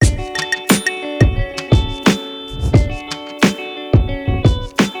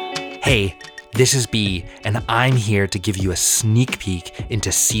This is B, and I'm here to give you a sneak peek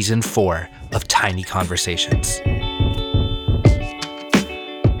into Season 4 of Tiny Conversations.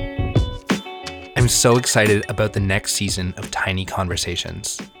 I'm so excited about the next season of Tiny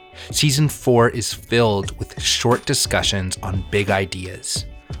Conversations. Season 4 is filled with short discussions on big ideas,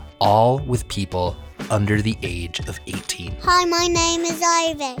 all with people under the age of 18. Hi, my name is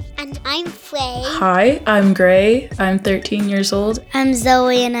Ivy, and I'm 3. Hi, I'm Gray. I'm 13 years old. I'm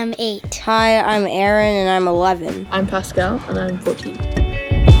Zoe, and I'm 8. Hi, I'm Aaron, and I'm 11. I'm Pascal, and I'm 14.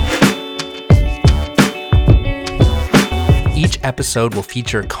 Each episode will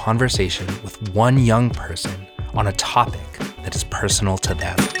feature a conversation with one young person on a topic that is personal to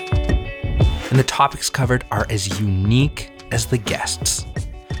them. And the topics covered are as unique as the guests.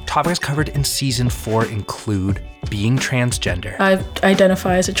 Topics covered in Season 4 include being transgender. I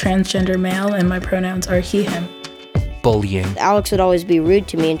identify as a transgender male, and my pronouns are he, him. Bullying. Alex would always be rude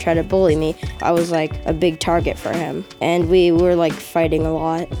to me and try to bully me. I was like a big target for him, and we were like fighting a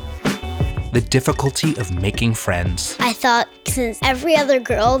lot. The difficulty of making friends. I thought since every other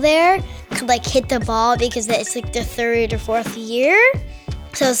girl there could like hit the ball because it's like their 3rd or 4th year,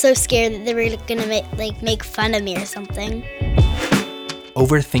 so I was so scared that they were gonna make fun of me or something.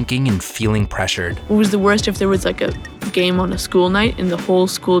 Overthinking and feeling pressured. It was the worst if there was like a game on a school night and the whole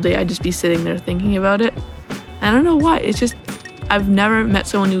school day I'd just be sitting there thinking about it. I don't know why. It's just, I've never met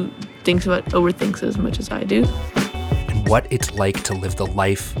someone who overthinks as much as I do. And what it's like to live the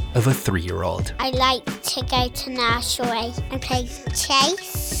life of a 3-year-old. I like to go to nursery. I play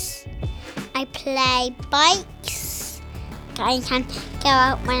chase. I play bikes. You can go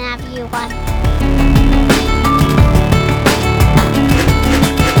out whenever you want.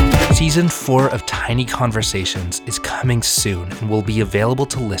 Season 4 of Tiny Conversations is coming soon and will be available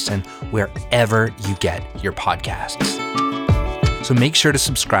to listen wherever you get your podcasts. So make sure to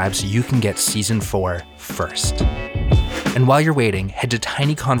subscribe so you can get Season 4 first. And while you're waiting, head to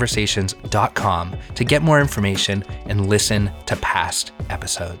tinyconversations.com to get more information and listen to past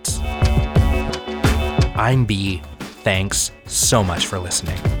episodes. I'm B. Thanks so much for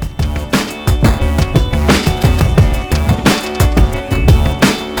listening.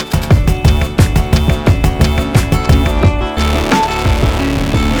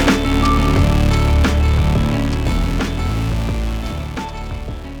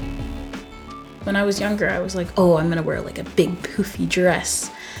 When I was younger, I was like, oh, I'm gonna wear like a big poofy dress.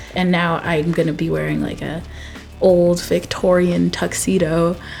 And now I'm gonna be wearing like a old Victorian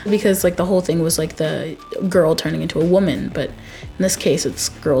tuxedo because like the whole thing was like the girl turning into a woman, but in this case, it's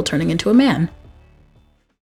girl turning into a man.